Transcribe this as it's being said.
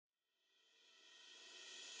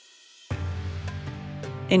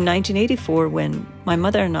In 1984, when my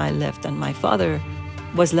mother and I left and my father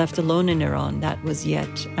was left alone in Iran, that was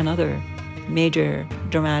yet another major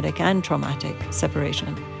dramatic and traumatic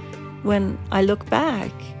separation. When I look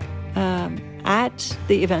back at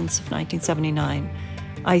the events of 1979,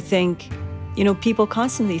 I think, people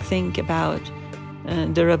constantly think about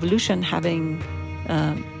the revolution having,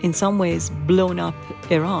 in some ways, blown up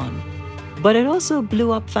Iran. But it also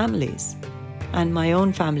blew up families, and my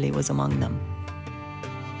own family was among them.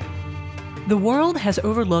 The world has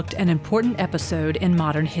overlooked an important episode in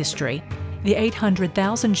modern history: the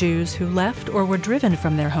 800,000 Jews who left or were driven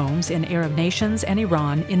from their homes in Arab nations and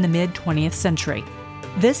Iran in the mid-20th century.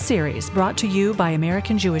 This series, brought to you by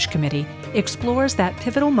American Jewish Committee, explores that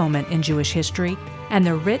pivotal moment in Jewish history and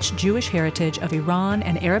the rich Jewish heritage of Iran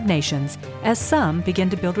and Arab nations as some begin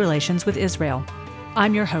to build relations with Israel.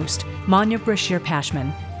 I'm your host, Manya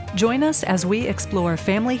Brashear-Pashman. Join us as we explore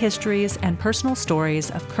family histories and personal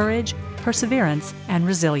stories of courage, perseverance, and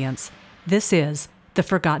resilience. This is The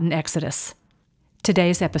Forgotten Exodus.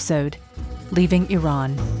 Today's episode, Leaving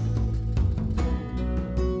Iran.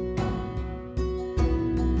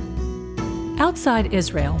 Outside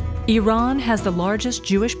Israel, Iran has the largest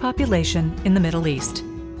Jewish population in the Middle East.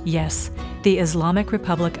 Yes, the Islamic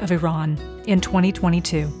Republic of Iran in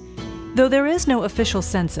 2022. Though there is no official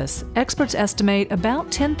census, experts estimate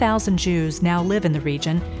about 10,000 Jews now live in the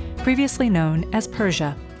region, previously known as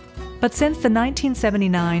Persia. But since the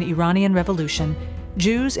 1979 Iranian Revolution,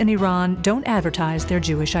 Jews in Iran don't advertise their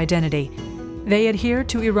Jewish identity. They adhere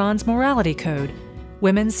to Iran's morality code.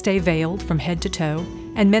 Women stay veiled from head to toe,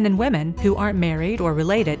 and men and women who aren't married or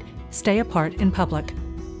related stay apart in public.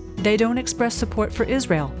 They don't express support for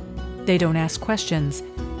Israel. They don't ask questions,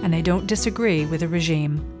 and they don't disagree with the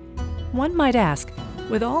regime. One might ask,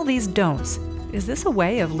 with all these don'ts, is this a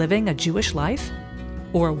way of living a Jewish life?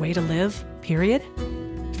 Or a way to live, period?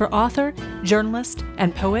 For author, journalist,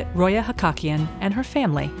 and poet Roya Hakakian and her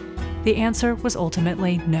family, the answer was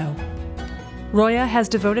ultimately no. Roya has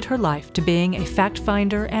devoted her life to being a fact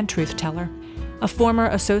finder and truth teller. A former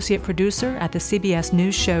associate producer at the CBS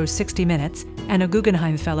News show 60 Minutes and a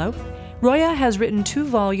Guggenheim Fellow, Roya has written 2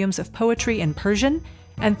 volumes of poetry in Persian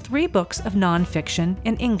and 3 books of nonfiction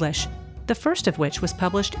in English, the first of which was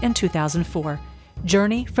published in 2004,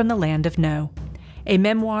 Journey from the Land of No, a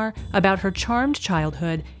memoir about her charmed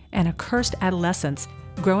childhood and a cursed adolescence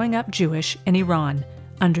growing up Jewish in Iran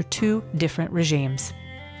under 2 different regimes.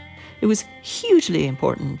 It was hugely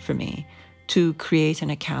important for me to create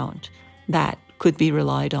an account that could be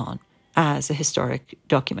relied on as a historic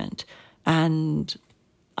document. And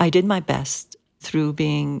I did my best through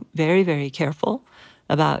being very, very careful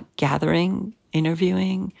about gathering,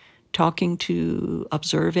 interviewing, talking to,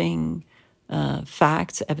 observing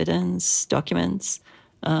facts, evidence, documents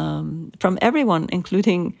from everyone,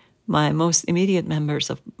 including my most immediate members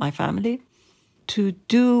of my family, to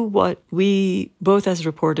do what we, both as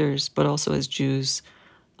reporters but also as Jews,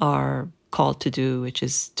 are called to do, which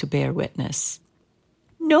is to bear witness.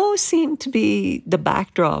 No seemed to be the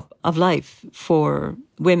backdrop of life for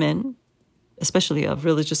women, especially of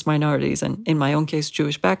religious minorities, and in my own case,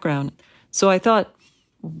 Jewish background. So I thought,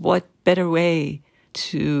 what better way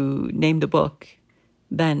to name the book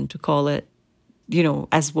than to call it,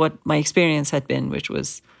 as what my experience had been, which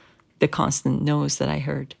was the constant no's that I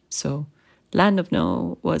heard. So Land of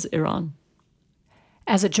No was Iran.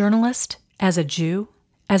 As a journalist, as a Jew,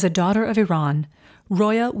 as a daughter of Iran,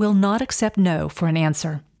 Roya will not accept no for an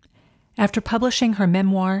answer. After publishing her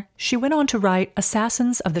memoir, she went on to write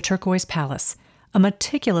Assassins of the Turquoise Palace, a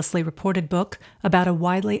meticulously reported book about a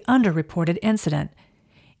widely underreported incident.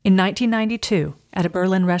 In 1992, at a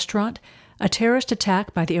Berlin restaurant, a terrorist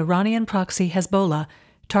attack by the Iranian proxy Hezbollah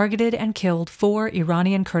targeted and killed 4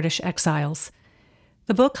 Iranian Kurdish exiles.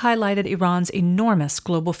 The book highlighted Iran's enormous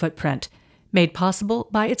global footprint, made possible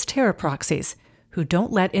by its terror proxies, who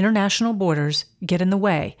don't let international borders get in the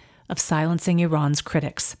way of silencing Iran's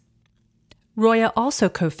critics. Roya also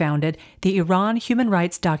co-founded the Iran Human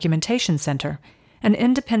Rights Documentation Center, an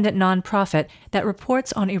independent nonprofit that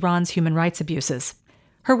reports on Iran's human rights abuses.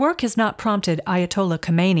 Her work has not prompted Ayatollah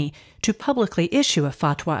Khamenei to publicly issue a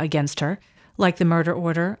fatwa against her, like the murder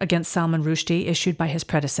order against Salman Rushdie issued by his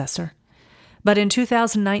predecessor. But in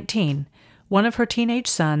 2019, one of her teenage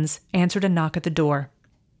sons answered a knock at the door.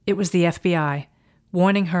 It was the FBI,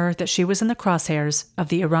 warning her that she was in the crosshairs of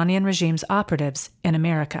the Iranian regime's operatives in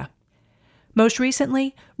America. Most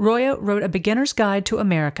recently, Roya wrote A Beginner's Guide to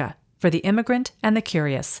America for the Immigrant and the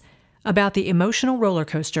Curious, about the emotional roller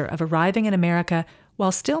coaster of arriving in America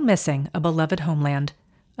while still missing a beloved homeland,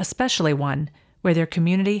 especially one where their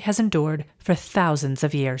community has endured for thousands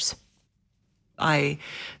of years. I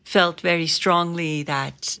felt very strongly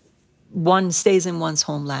that one stays in one's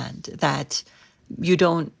homeland, that you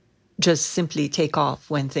don't just simply take off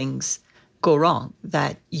when things go wrong,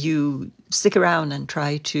 that you stick around and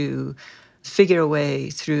try to figure a way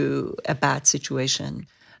through a bad situation.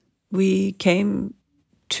 We came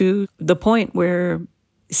to the point where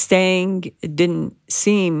staying didn't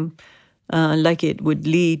seem like it would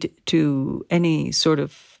lead to any sort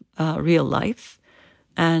of real life,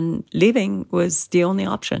 and leaving was the only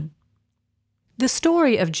option. The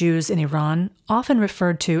story of Jews in Iran, often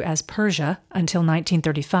referred to as Persia until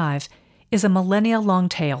 1935, is a millennia-long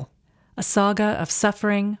tale, a saga of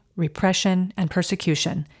suffering, repression, and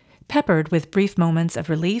persecution, peppered with brief moments of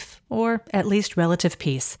relief or at least relative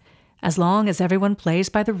peace, as long as everyone plays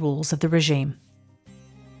by the rules of the regime.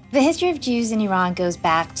 The history of Jews in Iran goes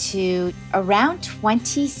back to around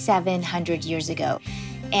 2,700 years ago.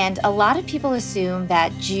 And a lot of people assume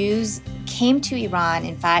that Jews came to Iran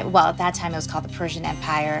at that time it was called the Persian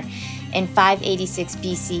Empire, in 586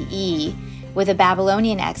 BCE with a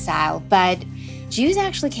Babylonian exile. But Jews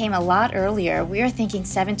actually came a lot earlier. We are thinking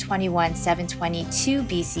 721, 722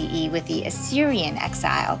 BCE with the Assyrian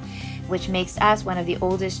exile, which makes us one of the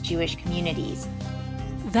oldest Jewish communities.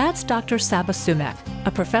 That's Dr. Saba Sumek,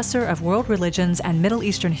 a professor of world religions and Middle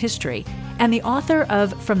Eastern history, and the author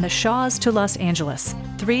of From the Shahs to Los Angeles,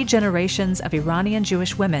 3 Generations of Iranian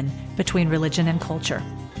Jewish Women Between Religion and Culture.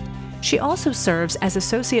 She also serves as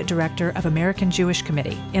Associate Director of American Jewish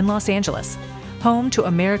Committee in Los Angeles, home to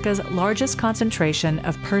America's largest concentration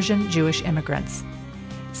of Persian Jewish immigrants.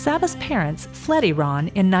 Saba's parents fled Iran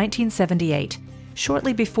in 1978,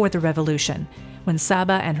 shortly before the revolution, when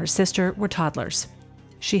Saba and her sister were toddlers.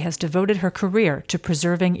 She has devoted her career to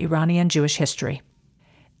preserving Iranian Jewish history.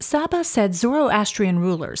 Saba said Zoroastrian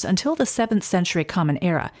rulers until the 7th century Common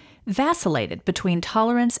Era vacillated between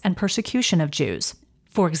tolerance and persecution of Jews.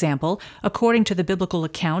 For example, according to the biblical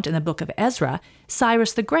account in the book of Ezra,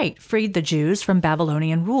 Cyrus the Great freed the Jews from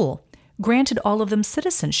Babylonian rule, granted all of them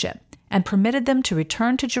citizenship, and permitted them to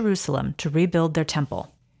return to Jerusalem to rebuild their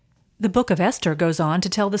temple. The book of Esther goes on to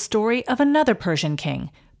tell the story of another Persian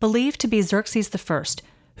king, believed to be Xerxes I,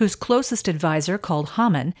 whose closest advisor, called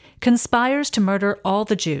Haman, conspires to murder all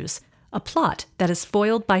the Jews, a plot that is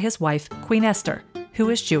foiled by his wife, Queen Esther, who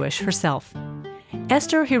is Jewish herself.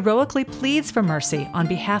 Esther heroically pleads for mercy on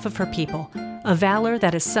behalf of her people, a valor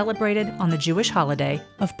that is celebrated on the Jewish holiday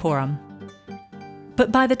of Purim.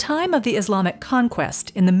 But by the time of the Islamic conquest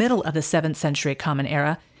in the middle of the 7th century Common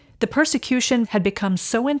Era, the persecution had become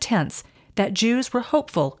so intense that Jews were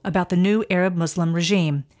hopeful about the new Arab Muslim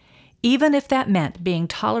regime, even if that meant being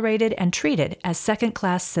tolerated and treated as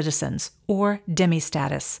second-class citizens, or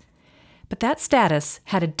demi-status. But that status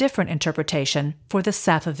had a different interpretation for the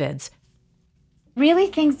Safavids. Really,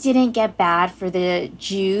 things didn't get bad for the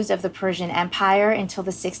Jews of the Persian Empire until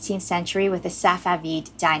the 16th century with the Safavid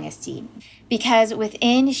dynasty. Because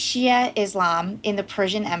within Shia Islam in the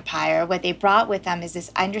Persian Empire, what they brought with them is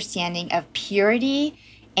this understanding of purity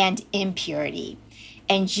and impurity.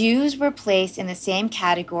 And Jews were placed in the same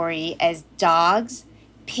category as dogs,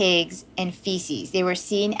 pigs, and feces. They were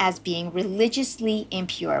seen as being religiously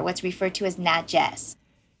impure, what's referred to as najes.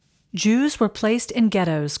 Jews were placed in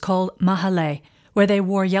ghettos called mahalleh, where they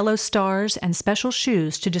wore yellow stars and special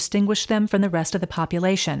shoes to distinguish them from the rest of the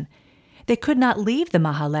population. They could not leave the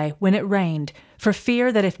mahalleh when it rained, for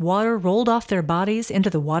fear that if water rolled off their bodies into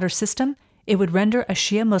the water system, it would render a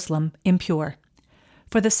Shia Muslim impure.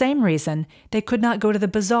 For the same reason, they could not go to the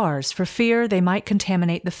bazaars for fear they might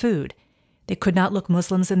contaminate the food. They could not look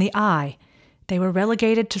Muslims in the eye. They were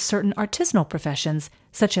relegated to certain artisanal professions,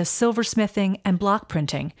 such as silversmithing and block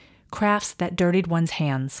printing, crafts that dirtied one's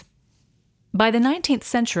hands. By the 19th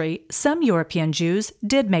century, some European Jews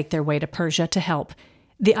did make their way to Persia to help.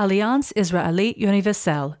 The Alliance Israélite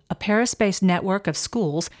Universelle, a Paris-based network of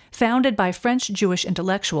schools founded by French Jewish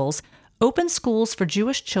intellectuals, opened schools for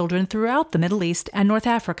Jewish children throughout the Middle East and North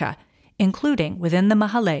Africa, including within the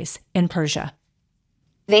mahallehs in Persia.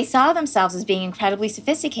 They saw themselves as being incredibly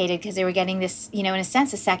sophisticated because they were getting this, in a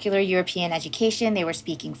sense, a secular European education. They were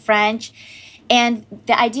speaking French. And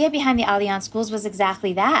the idea behind the Alliance schools was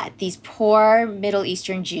exactly that. These poor Middle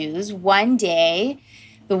Eastern Jews one day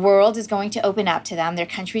The world is going to open up to them. Their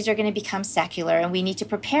countries are going to become secular, and we need to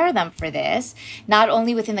prepare them for this, not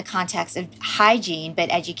only within the context of hygiene, but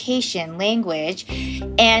education, language.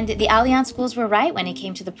 And the Alliance schools were right when it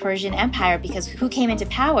came to the Persian Empire, because who came into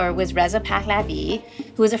power was Reza Pahlavi,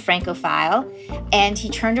 who was a Francophile. And he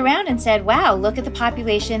turned around and said, wow, look at the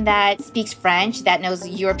population that speaks French, that knows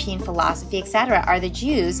European philosophy, etc., are the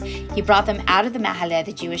Jews. He brought them out of the Mahaleh,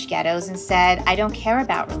 the Jewish ghettos, and said, I don't care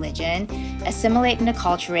about religion. Assimilate and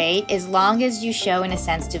acculturate as long as you show, in a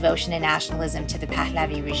sense, devotion and nationalism to the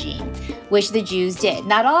Pahlavi regime, which the Jews did.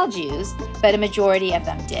 Not all Jews, but a majority of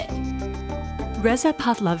them did. Reza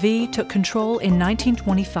Pahlavi took control in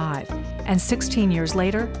 1925 and 16 years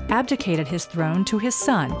later abdicated his throne to his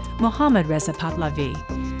son, Mohammad Reza Pahlavi.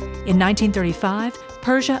 In 1935,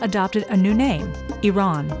 Persia adopted a new name,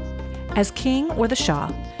 Iran. As king or the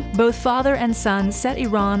Shah, both father and son set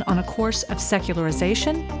Iran on a course of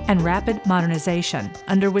secularization and rapid modernization,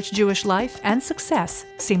 under which Jewish life and success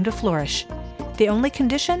seemed to flourish. The only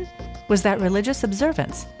condition was that religious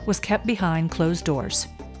observance was kept behind closed doors.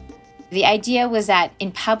 The idea was that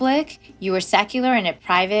in public, you were secular, and in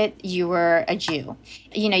private, you were a Jew.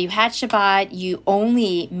 You had Shabbat, you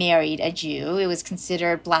only married a Jew. It was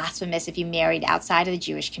considered blasphemous if you married outside of the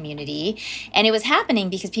Jewish community. And it was happening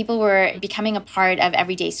because people were becoming a part of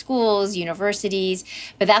everyday schools, universities.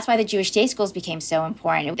 But that's why the Jewish day schools became so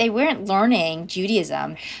important. They weren't learning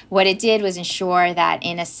Judaism. What it did was ensure that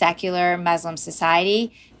in a secular Muslim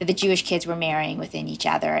society, that the Jewish kids were marrying within each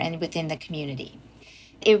other and within the community.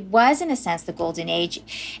 It was, in a sense, the golden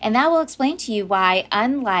age. And that will explain to you why,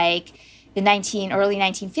 unlike the early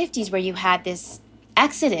 1950s, where you had this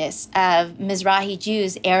exodus of Mizrahi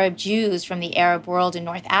Jews, Arab Jews from the Arab world in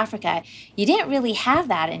North Africa, you didn't really have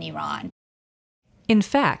that in Iran. In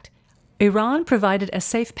fact, Iran provided a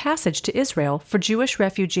safe passage to Israel for Jewish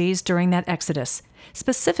refugees during that exodus,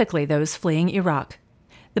 specifically those fleeing Iraq.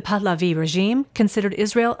 The Pahlavi regime considered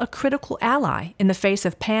Israel a critical ally in the face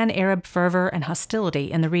of pan-Arab fervor and hostility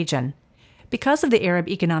in the region. Because of the Arab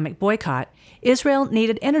economic boycott, Israel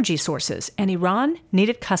needed energy sources and Iran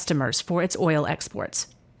needed customers for its oil exports.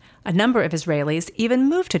 A number of Israelis even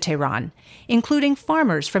moved to Tehran, including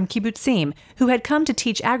farmers from kibbutzim who had come to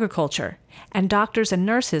teach agriculture, and doctors and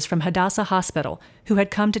nurses from Hadassah Hospital who had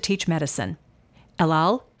come to teach medicine. El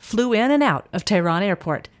Al flew in and out of Tehran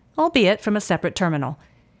airport, albeit from a separate terminal.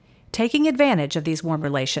 Taking advantage of these warm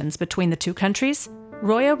relations between the two countries,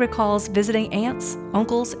 Roya recalls visiting aunts,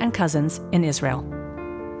 uncles, and cousins in Israel.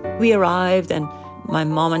 We arrived, and my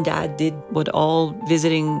mom and dad did what all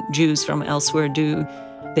visiting Jews from elsewhere do.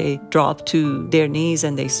 They dropped to their knees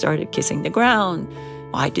and they started kissing the ground.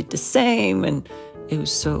 I did the same, and it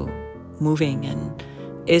was so moving. And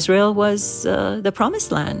Israel was the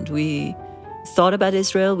promised land. We thought about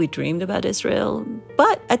Israel, we dreamed about Israel,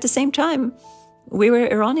 but at the same time, we were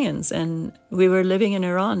Iranians and we were living in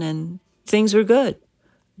Iran and things were good.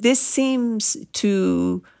 This seems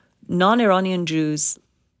to non-Iranian Jews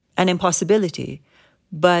an impossibility,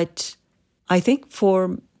 but I think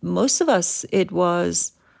for most of us, it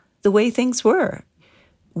was the way things were.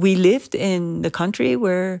 We lived in the country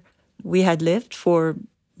where we had lived for,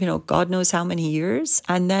 God knows how many years.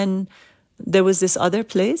 And then there was this other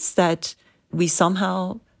place that we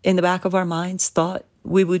somehow, in the back of our minds, thought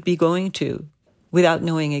we would be going to, without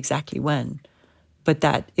knowing exactly when, but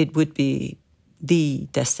that it would be the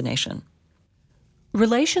destination.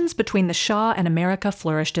 Relations between the Shah and America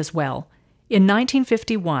flourished as well. In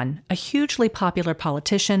 1951, a hugely popular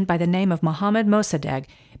politician by the name of Mohammad Mossadegh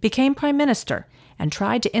became prime minister and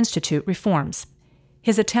tried to institute reforms.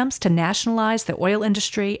 His attempts to nationalize the oil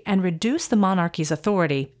industry and reduce the monarchy's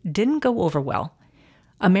authority didn't go over well.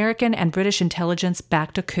 American and British intelligence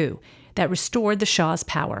backed a coup that restored the Shah's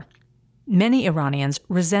power. Many Iranians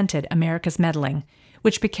resented America's meddling,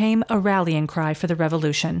 which became a rallying cry for the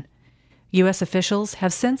revolution. U.S. officials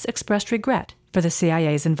have since expressed regret for the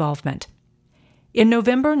CIA's involvement. In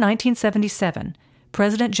November 1977,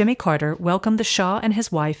 President Jimmy Carter welcomed the Shah and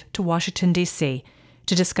his wife to Washington, D.C.,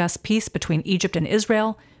 to discuss peace between Egypt and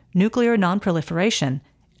Israel, nuclear nonproliferation,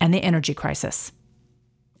 and the energy crisis.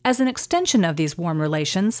 As an extension of these warm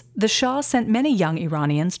relations, the Shah sent many young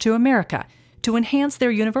Iranians to America to enhance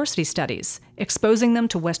their university studies, exposing them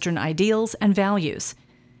to Western ideals and values.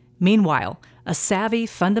 Meanwhile, a savvy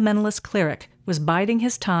fundamentalist cleric was biding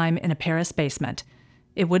his time in a Paris basement.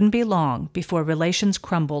 It wouldn't be long before relations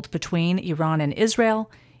crumbled between Iran and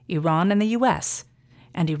Israel, Iran and the U.S.,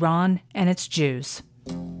 and Iran and its Jews.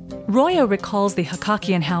 Roya recalls the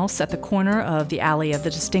Hakakian house at the corner of the Alley of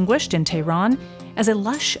the Distinguished in Tehran as a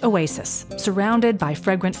lush oasis surrounded by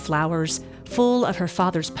fragrant flowers, full of her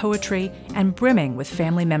father's poetry and brimming with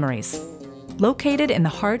family memories. Located in the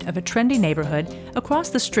heart of a trendy neighborhood across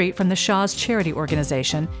the street from the Shah's charity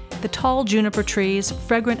organization, the tall juniper trees,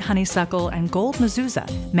 fragrant honeysuckle, and gold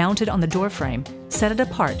mezuzah mounted on the doorframe set it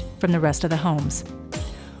apart from the rest of the homes.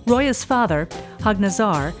 Roya's father,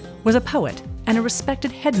 Hagnazar, was a poet and a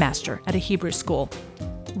respected headmaster at a Hebrew school.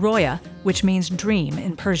 Roya, which means dream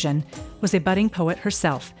in Persian, was a budding poet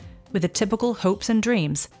herself, with the typical hopes and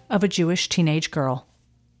dreams of a Jewish teenage girl.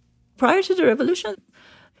 Prior to the revolution,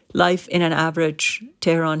 life in an average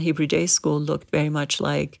Tehran Hebrew day school looked very much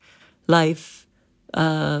like life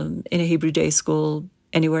in a Hebrew day school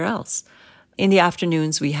anywhere else. In the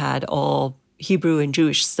afternoons, we had all Hebrew and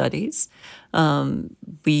Jewish studies.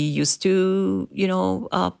 We used to,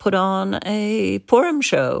 put on a Purim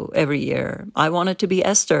show every year. I wanted to be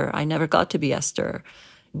Esther. I never got to be Esther.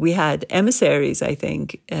 We had emissaries, I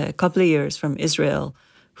think, a couple of years from Israel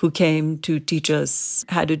who came to teach us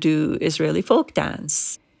how to do Israeli folk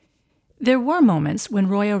dance. There were moments when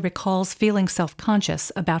Roya recalls feeling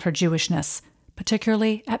self-conscious about her Jewishness,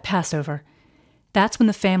 particularly at Passover. That's when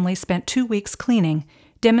the family spent 2 weeks cleaning,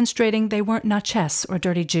 demonstrating they weren't naches or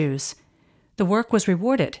dirty Jews. The work was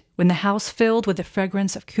rewarded when the house filled with the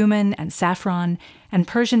fragrance of cumin and saffron, and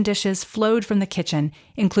Persian dishes flowed from the kitchen,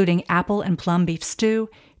 including apple and plum beef stew,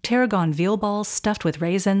 tarragon veal balls stuffed with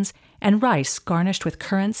raisins, and rice garnished with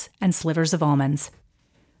currants and slivers of almonds.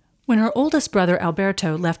 When her oldest brother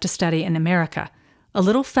Alberto left to study in America, a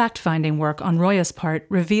little fact-finding work on Roya's part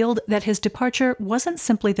revealed that his departure wasn't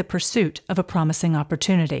simply the pursuit of a promising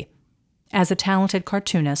opportunity. As a talented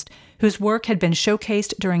cartoonist whose work had been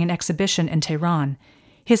showcased during an exhibition in Tehran,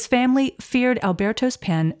 his family feared Alberto's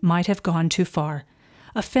pen might have gone too far,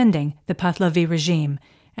 offending the Pahlavi regime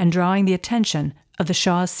and drawing the attention of the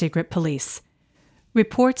Shah's secret police.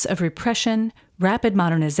 Reports of repression, rapid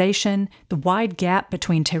modernization, the wide gap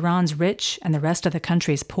between Tehran's rich and the rest of the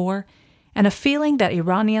country's poor, and a feeling that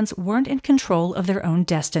Iranians weren't in control of their own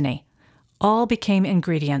destiny, all became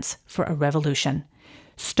ingredients for a revolution,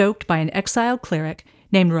 stoked by an exiled cleric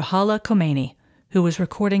named Ruhollah Khomeini, who was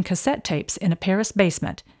recording cassette tapes in a Paris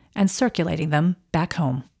basement and circulating them back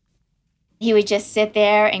home. He would just sit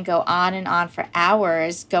there and go on for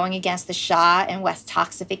hours, going against the Shah and West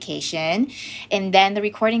toxification. And then the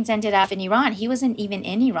recordings ended up in Iran. He wasn't even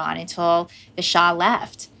in Iran until the Shah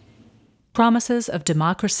left. Promises of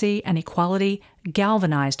democracy and equality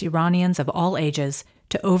galvanized Iranians of all ages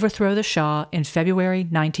to overthrow the Shah in February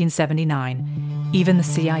 1979. Even the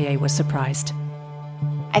CIA was surprised.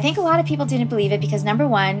 I think a lot of people didn't believe it because, number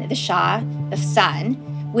one, the Shah, the son,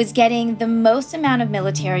 was getting the most amount of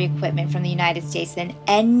military equipment from the United States than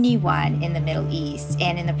anyone in the Middle East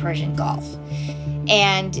and in the Persian Gulf.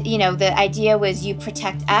 And, the idea was you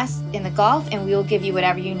protect us in the Gulf and we will give you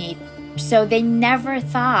whatever you need. So they never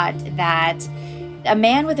thought that a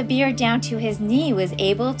man with a beard down to his knee was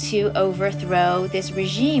able to overthrow this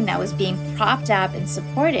regime that was being propped up and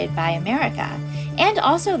supported by America and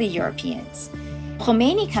also the Europeans.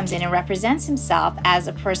 Khomeini comes in and represents himself as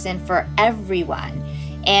a person for everyone.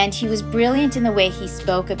 And he was brilliant in the way he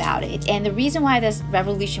spoke about it. And the reason why this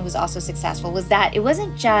revolution was also successful was that it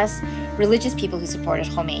wasn't just religious people who supported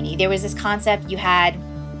Khomeini. There was this concept, you had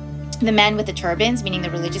the men with the turbans, meaning the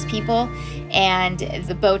religious people, and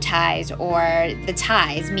the bow ties or the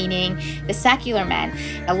ties, meaning the secular men.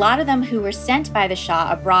 A lot of them who were sent by the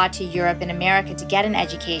Shah abroad to Europe and America to get an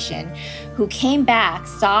education, who came back,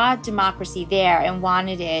 saw democracy there and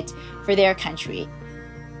wanted it for their country.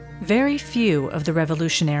 Very few of the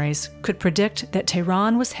revolutionaries could predict that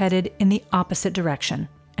Tehran was headed in the opposite direction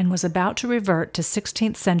and was about to revert to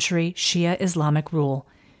 16th century Shia Islamic rule.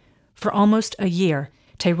 For almost a year,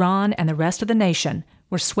 Tehran and the rest of the nation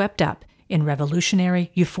were swept up in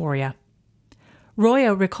revolutionary euphoria.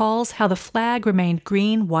 Roya recalls how the flag remained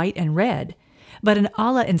green, white, and red, but an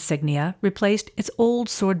Allah insignia replaced its old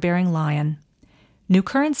sword-bearing lion. New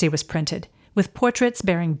currency was printed, with portraits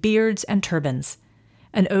bearing beards and turbans.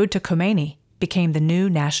 An ode to Khomeini became the new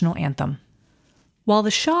national anthem. While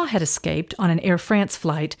the Shah had escaped on an Air France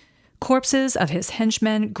flight, corpses of his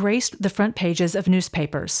henchmen graced the front pages of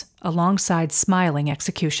newspapers, alongside smiling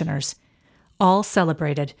executioners. All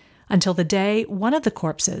celebrated until the day one of the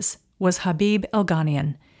corpses was Habib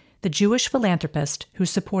Elghanian, the Jewish philanthropist who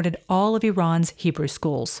supported all of Iran's Hebrew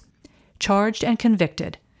schools, charged and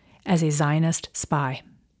convicted as a Zionist spy.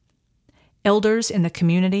 Elders in the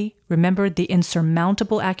community remembered the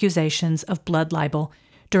insurmountable accusations of blood libel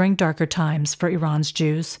during darker times for Iran's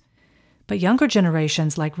Jews. But younger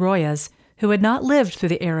generations like Roya's, who had not lived through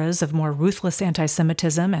the eras of more ruthless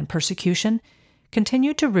anti-Semitism and persecution,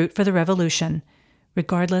 continued to root for the revolution,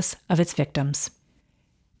 regardless of its victims.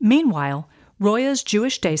 Meanwhile, Roya's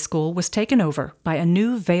Jewish day school was taken over by a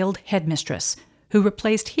new veiled headmistress who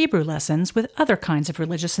replaced Hebrew lessons with other kinds of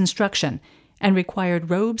religious instruction and required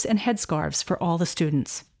robes and headscarves for all the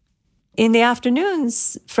students. In the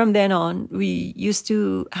afternoons from then on, we used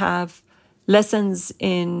to have lessons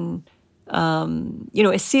in,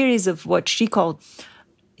 a series of what she called,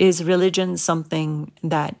 is religion something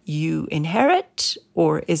that you inherit,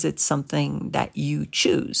 or is it something that you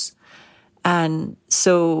choose? And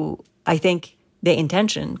so I think the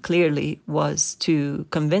intention clearly was to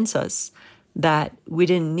convince us that we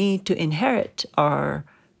didn't need to inherit our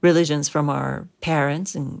religions from our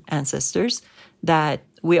parents and ancestors, that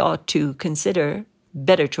we ought to consider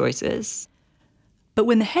better choices. But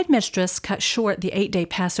when the headmistress cut short the 8-day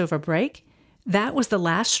Passover break, that was the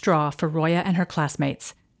last straw for Roya and her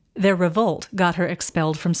classmates. Their revolt got her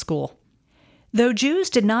expelled from school. Though Jews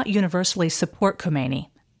did not universally support Khomeini,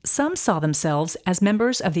 some saw themselves as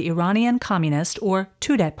members of the Iranian Communist or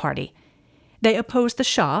Tudeh Party. They opposed the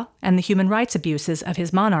Shah and the human rights abuses of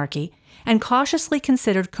his monarchy and cautiously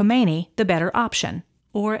considered Khomeini the better option,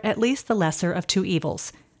 or at least the lesser of two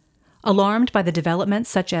evils. Alarmed by the developments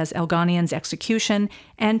such as El-Ghanian's execution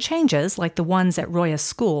and changes like the ones at Roya's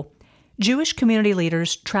school, Jewish community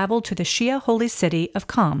leaders traveled to the Shia holy city of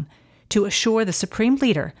Qom to assure the supreme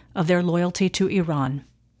leader of their loyalty to Iran.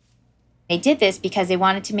 They did this because they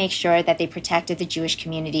wanted to make sure that they protected the Jewish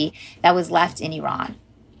community that was left in Iran.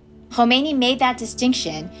 Khomeini made that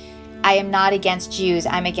distinction. I am not against Jews,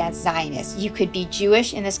 I'm against Zionists. You could be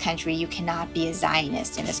Jewish in this country, you cannot be a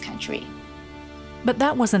Zionist in this country. But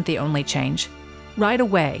that wasn't the only change. Right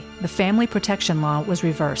away, the family protection law was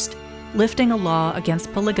reversed, lifting a law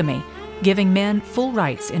against polygamy, giving men full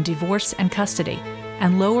rights in divorce and custody,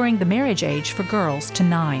 and lowering the marriage age for girls to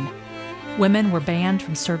 9. Women were banned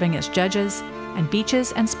from serving as judges, and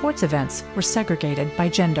beaches and sports events were segregated by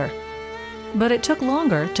gender. But it took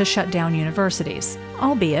longer to shut down universities,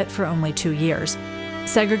 albeit for only 2 years,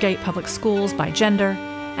 segregate public schools by gender,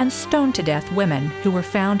 and stone to death women who were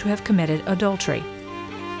found to have committed adultery.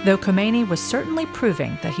 Though Khomeini was certainly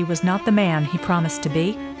proving that he was not the man he promised to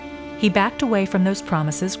be, he backed away from those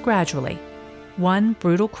promises gradually, one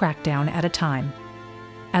brutal crackdown at a time.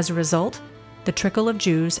 As a result, the trickle of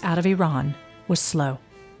Jews out of Iran was slow.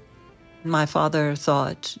 My father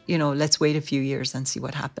thought, let's wait a few years and see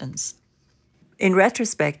what happens. In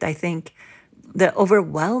retrospect, I think the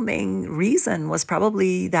overwhelming reason was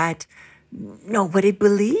probably that nobody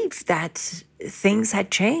believed that things had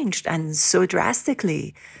changed and so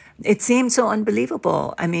drastically. It seemed so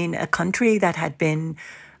unbelievable. I mean, a country that had been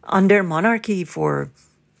under monarchy for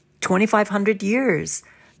 2,500 years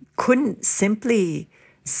couldn't simply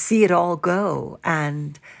see it all go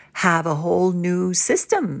and have a whole new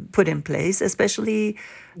system put in place, especially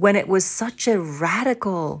when it was such a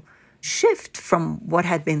radical shift from what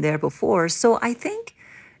had been there before. So I think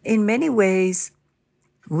in many ways,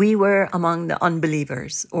 we were among the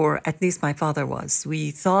unbelievers, or at least my father was.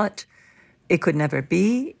 We thought it could never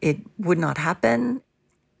be, it would not happen.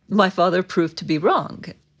 My father proved to be wrong.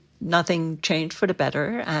 Nothing changed for the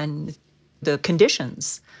better, and the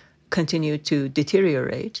conditions continued to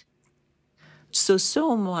deteriorate.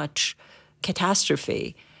 So much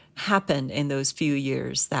catastrophe happened in those few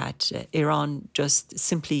years that Iran just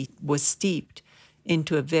simply was steeped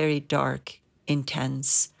into a very dark,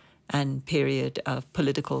 intense, and period of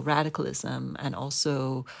political radicalism, and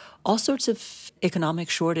also all sorts of economic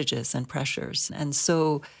shortages and pressures. And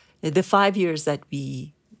so the 5 years that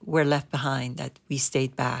we were left behind, that we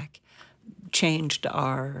stayed back, changed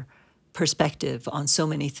our perspective on so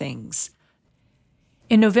many things.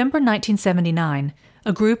 In November 1979,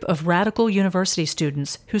 a group of radical university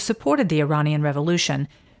students who supported the Iranian Revolution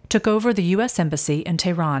took over the U.S. Embassy in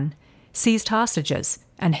Tehran, seized hostages,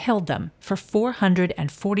 and held them for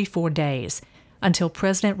 444 days until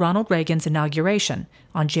President Ronald Reagan's inauguration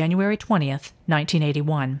on January 20th,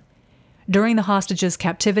 1981. During the hostages'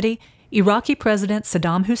 captivity, Iraqi President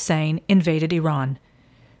Saddam Hussein invaded Iran.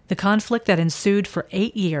 The conflict that ensued for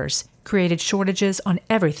 8 years created shortages on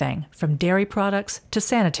everything from dairy products to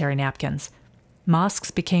sanitary napkins.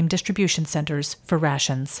 Mosques became distribution centers for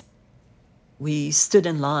rations. We stood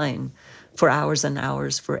in line for hours and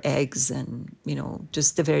hours for eggs and,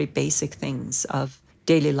 just the very basic things of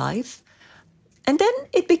daily life. And then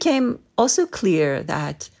it became also clear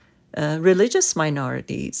that religious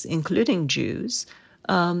minorities, including Jews,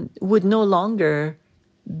 would no longer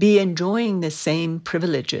be enjoying the same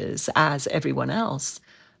privileges as everyone else.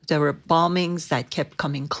 There were bombings that kept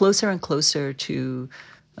coming closer and closer to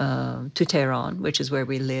Tehran, which is where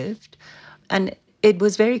we lived. And it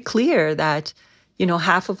was very clear that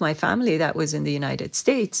half of my family that was in the United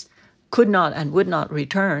States could not and would not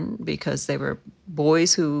return because they were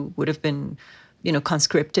boys who would have been,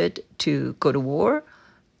 conscripted to go to war.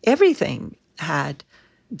 Everything had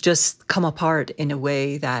just come apart in a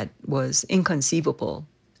way that was inconceivable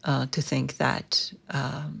to think that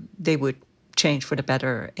they would change for the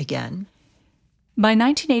better again. By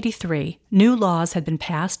 1983, new laws had been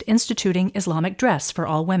passed instituting Islamic dress for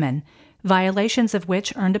all women, violations of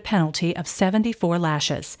which earned a penalty of 74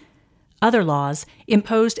 lashes. Other laws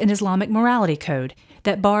imposed an Islamic morality code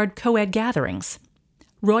that barred co-ed gatherings.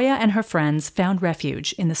 Roya and her friends found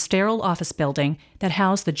refuge in the sterile office building that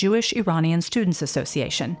housed the Jewish Iranian Students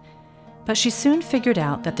Association. But she soon figured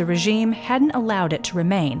out that the regime hadn't allowed it to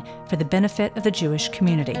remain for the benefit of the Jewish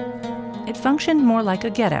community. It functioned more like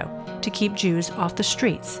a ghetto to keep Jews off the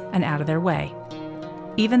streets and out of their way.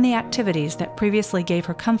 Even the activities that previously gave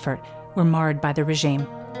her comfort were marred by the regime.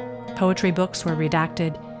 Poetry books were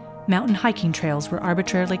redacted, mountain hiking trails were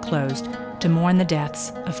arbitrarily closed to mourn the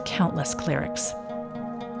deaths of countless clerics.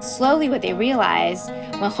 Slowly, what they realized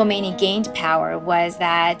when Khomeini gained power was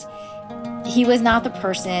that he was not the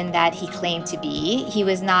person that he claimed to be. He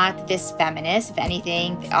was not this feminist. If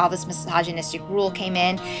anything, all this misogynistic rule came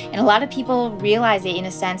in. And a lot of people realized they, in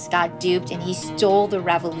a sense, got duped, and he stole the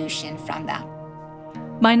revolution from them.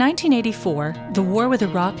 By 1984, the war with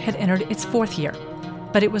Iraq had entered its fourth year.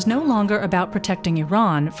 But it was no longer about protecting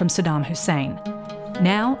Iran from Saddam Hussein.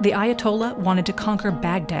 Now, the Ayatollah wanted to conquer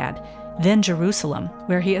Baghdad, then Jerusalem,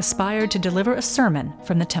 where he aspired to deliver a sermon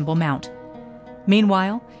from the Temple Mount.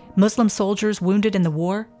 Meanwhile, Muslim soldiers wounded in the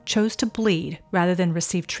war chose to bleed rather than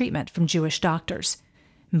receive treatment from Jewish doctors.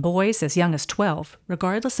 Boys as young as 12,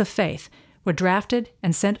 regardless of faith, were drafted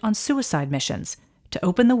and sent on suicide missions to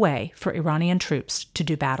open the way for Iranian troops to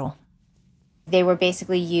do battle. They were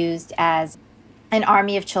basically used as an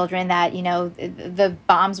army of children that, the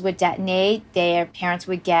bombs would detonate. Their parents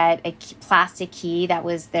would get a plastic key that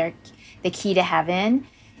was the key to heaven.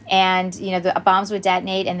 And, the bombs would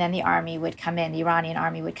detonate, and then the army would come in, the Iranian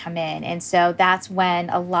army would come in. And so that's when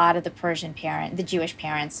a lot of the Jewish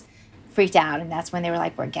parents freaked out. And that's when they were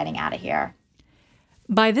like, we're getting out of here.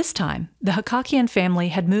 By this time, the Hakakian family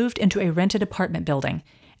had moved into a rented apartment building,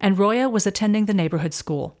 and Roya was attending the neighborhood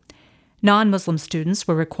school. Non-Muslim students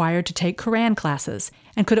were required to take Quran classes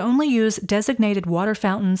and could only use designated water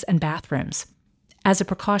fountains and bathrooms. As a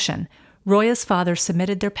precaution, Roya's father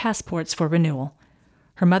submitted their passports for renewal.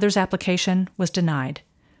 Her mother's application was denied.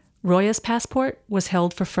 Roya's passport was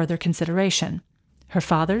held for further consideration. Her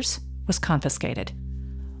father's was confiscated.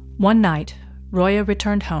 One night, Roya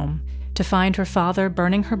returned home to find her father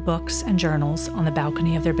burning her books and journals on the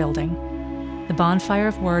balcony of their building. The bonfire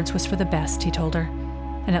of words was for the best, he told her,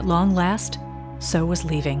 and at long last, so was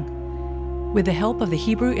leaving. With the help of the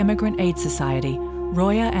Hebrew Immigrant Aid Society,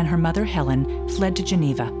 Roya and her mother Helen fled to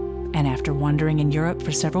Geneva, and after wandering in Europe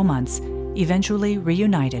for several months, eventually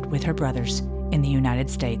reunited with her brothers in the United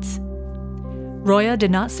States. Roya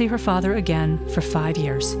did not see her father again for 5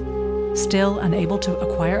 years. Still unable to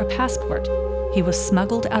acquire a passport, he was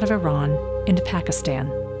smuggled out of Iran into Pakistan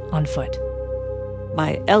on foot.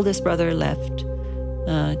 My eldest brother left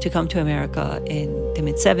to come to America in the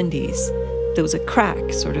mid-70s. There was a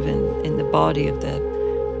crack sort of in the body of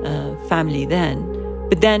the family then.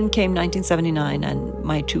 But then came 1979, and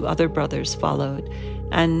my two other brothers followed.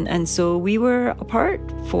 And so we were apart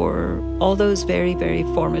for all those very, very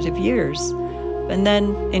formative years. And then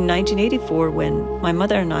in 1984, when my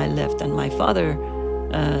mother and I left and my father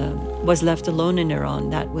was left alone in Iran,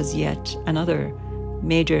 that was yet another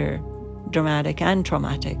major dramatic and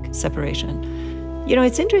traumatic separation.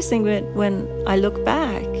 It's interesting when I look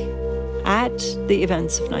back at the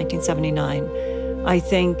events of 1979, I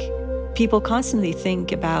think people constantly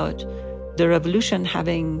think about the revolution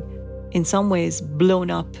having in some ways blown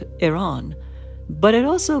up Iran, but it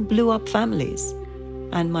also blew up families,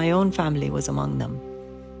 and my own family was among them.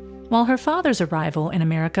 While her father's arrival in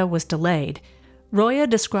America was delayed, Roya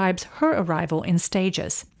describes her arrival in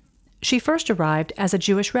stages. She first arrived as a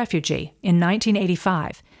Jewish refugee in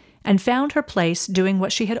 1985 and found her place doing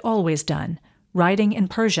what she had always done, writing in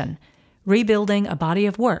Persian, rebuilding a body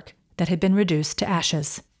of work that had been reduced to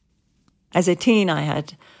ashes. As a teen, I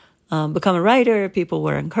had become a writer. People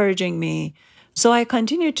were encouraging me. So I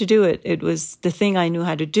continued to do it. It was the thing I knew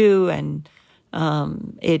how to do, and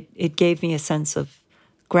it gave me a sense of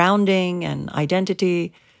grounding and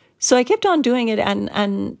identity. So I kept on doing it,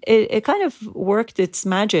 and it kind of worked its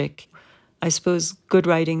magic. I suppose good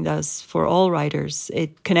writing does for all writers.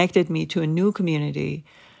 It connected me to a new community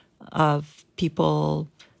of people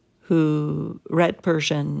who read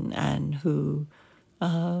Persian and who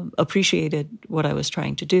appreciated what I was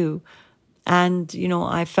trying to do. And,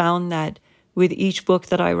 I found that with each book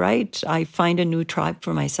that I write, I find a new tribe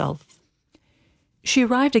for myself. She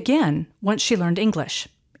arrived again once she learned English.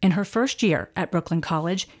 In her first year at Brooklyn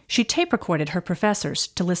College, she tape-recorded her professors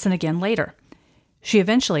to listen again later. She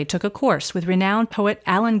eventually took a course with renowned poet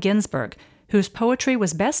Allen Ginsberg, whose poetry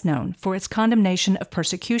was best known for its condemnation of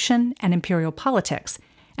persecution and imperial politics,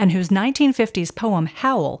 and whose 1950s poem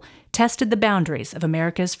Howl tested the boundaries of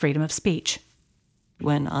America's freedom of speech.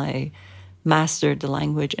 When I mastered the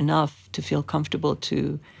language enough to feel comfortable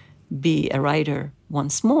to be a writer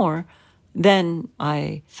once more, then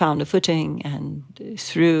I found a footing, and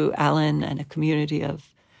through Allen and a community of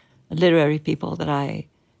literary people that I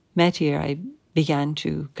met here, I began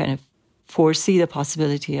to kind of foresee the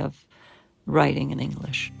possibility of writing in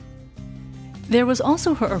English. There was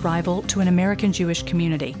also her arrival to an American Jewish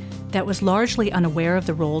community that was largely unaware of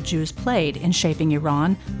the role Jews played in shaping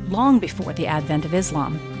Iran long before the advent of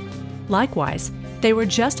Islam. Likewise, they were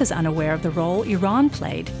just as unaware of the role Iran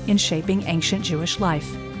played in shaping ancient Jewish life.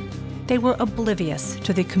 They were oblivious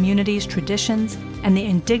to the community's traditions and the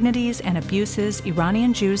indignities and abuses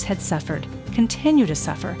Iranian Jews had suffered, continue to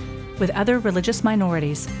suffer, with other religious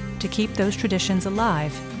minorities to keep those traditions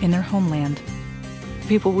alive in their homeland.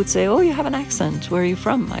 People would say, "Oh, you have an accent. Where are you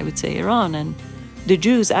from?" I would say, "Iran." And the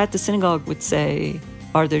Jews at the synagogue would say,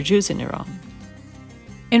 "Are there Jews in Iran?"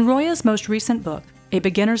 In Roya's most recent book, A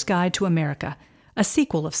Beginner's Guide to America, a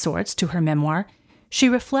sequel of sorts to her memoir, she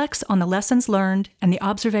reflects on the lessons learned and the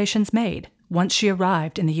observations made once she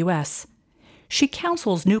arrived in the U.S. She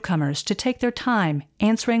counsels newcomers to take their time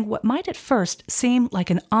answering what might at first seem like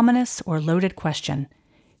an ominous or loaded question.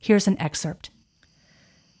 Here's an excerpt.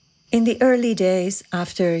 In the early days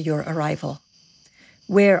after your arrival,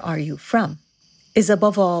 where are you from is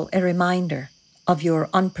above all a reminder of your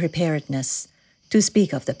unpreparedness to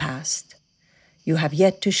speak of the past. You have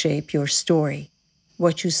yet to shape your story,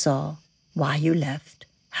 what you saw, why you left,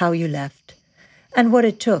 how you left, and what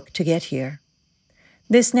it took to get here.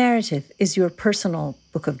 This narrative is your personal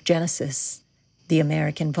book of Genesis, the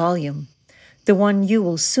American volume, the one you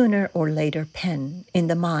will sooner or later pen in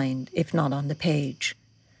the mind, if not on the page.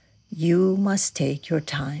 You must take your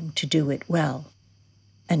time to do it well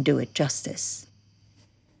and do it justice.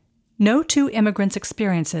 No two immigrants'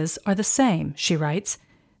 experiences are the same, she writes.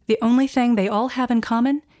 The only thing they all have in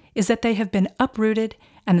common is that they have been uprooted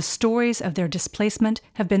and the stories of their displacement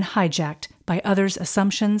have been hijacked by others'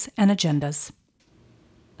 assumptions and agendas.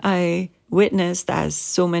 I witnessed, as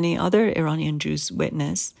so many other Iranian Jews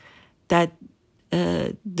witnessed, that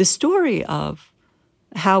the story of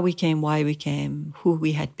how we came, why we came, who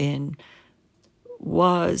we had been,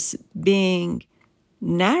 was being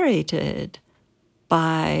narrated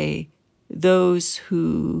by those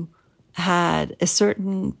who had a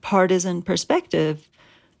certain partisan perspective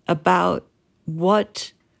about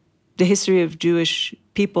what the history of Jewish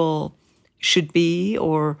people should be,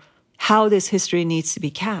 or how this history needs to be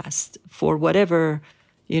cast for whatever,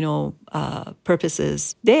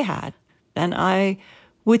 purposes they had. And I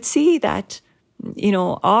would see that,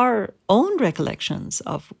 our own recollections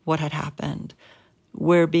of what had happened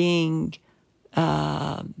were being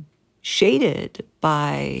shaded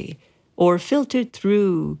by or filtered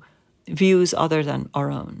through views other than our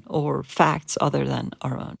own, or facts other than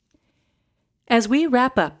our own. As we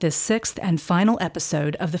wrap up this sixth and final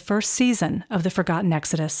episode of the first season of The Forgotten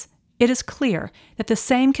Exodus, it is clear that the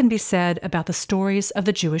same can be said about the stories of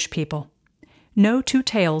the Jewish people. No two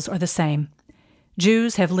tales are the same.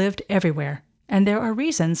 Jews have lived everywhere, and there are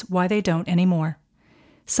reasons why they don't anymore.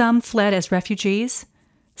 Some fled as refugees,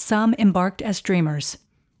 some embarked as dreamers.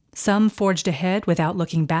 Some forged ahead without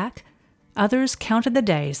looking back, others counted the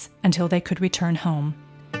days until they could return home.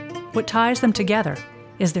 What ties them together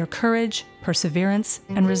is their courage, perseverance,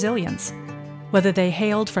 and resilience, whether they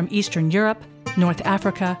hailed from Eastern Europe, North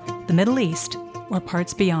Africa, the Middle East, or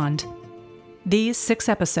parts beyond. These 6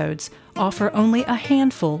 episodes offer only a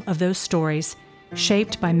handful of those stories,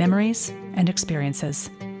 shaped by memories and experiences.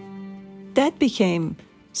 That became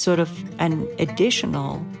sort of an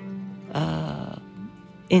additional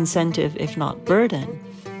incentive, if not burden,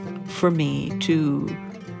 for me to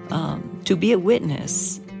be a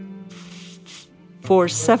witness for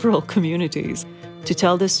several communities, to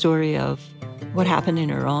tell the story of what happened in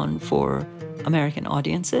Iran for American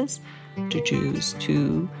audiences, to Jews,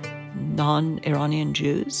 to non-Iranian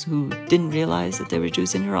Jews who didn't realize that there were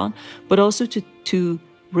Jews in Iran, but also to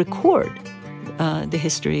record the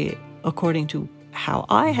history according to how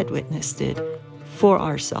I had witnessed it for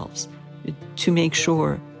ourselves, to make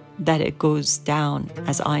sure that it goes down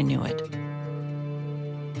as I knew it.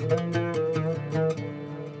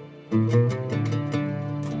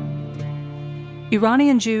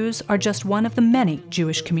 Iranian Jews are just one of the many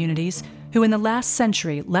Jewish communities who in the last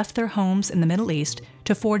century left their homes in the Middle East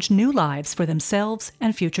to forge new lives for themselves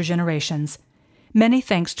and future generations. Many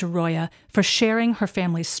thanks to Roya for sharing her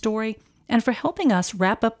family's story and for helping us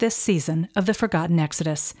wrap up this season of The Forgotten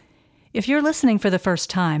Exodus. If you're listening for the first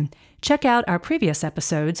time, check out our previous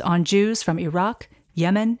episodes on Jews from Iraq,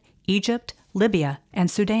 Yemen, Egypt, Libya,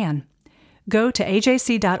 and Sudan. Go to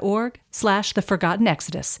ajc.org/The Forgotten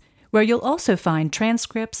Exodus, where you'll also find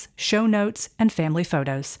transcripts, show notes, and family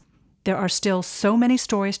photos. There are still so many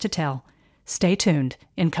stories to tell. Stay tuned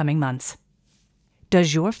in coming months.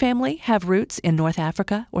 Does your family have roots in North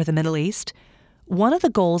Africa or the Middle East? One of the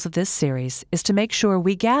goals of this series is to make sure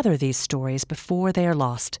we gather these stories before they are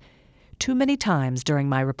lost. Too many times during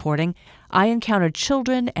my reporting, I encountered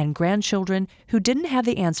children and grandchildren who didn't have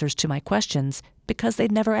the answers to my questions because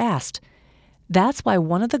they'd never asked. That's why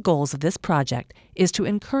one of the goals of this project is to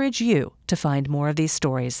encourage you to find more of these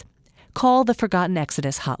stories. Call the Forgotten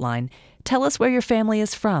Exodus hotline. Tell us where your family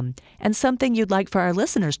is from and something you'd like for our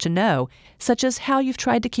listeners to know, such as how you've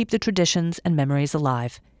tried to keep the traditions and memories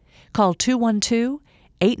alive. Call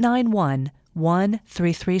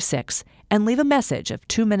 212-891-1336 and leave a message of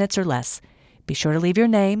 2 minutes or less. Be sure to leave your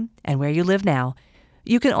name and where you live now.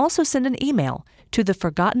 You can also send an email to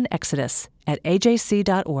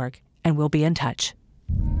theforgottenexodus@ajc.org and we'll be in touch.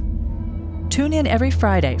 Tune in every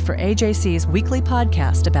Friday for AJC's weekly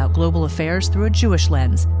podcast about global affairs through a Jewish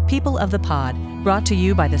lens, People of the Pod, brought to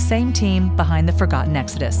you by the same team behind The Forgotten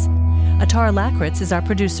Exodus. Atara Lakritz is our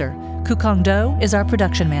producer. Kukong Do is our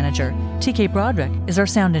production manager. TK Broderick is our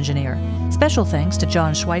sound engineer. Special thanks to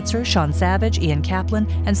John Schweitzer, Sean Savage, Ian Kaplan,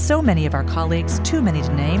 and so many of our colleagues, too many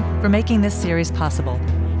to name, for making this series possible.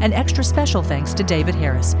 An extra special thanks to David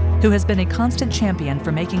Harris, who has been a constant champion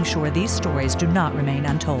for making sure these stories do not remain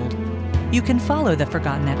untold. You can follow The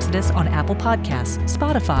Forgotten Exodus on Apple Podcasts,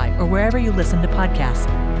 Spotify, or wherever you listen to podcasts.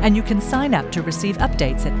 And you can sign up to receive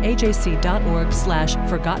updates at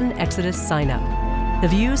ajc.org/Forgotten Exodus sign up. The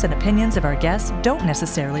views and opinions of our guests don't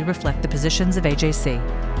necessarily reflect the positions of AJC.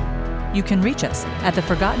 You can reach us at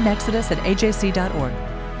theforgottenexodus@ajc.org.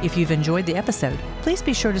 If you've enjoyed the episode, please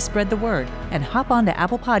be sure to spread the word and hop on to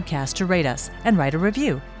Apple Podcasts to rate us and write a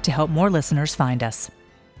review to help more listeners find us.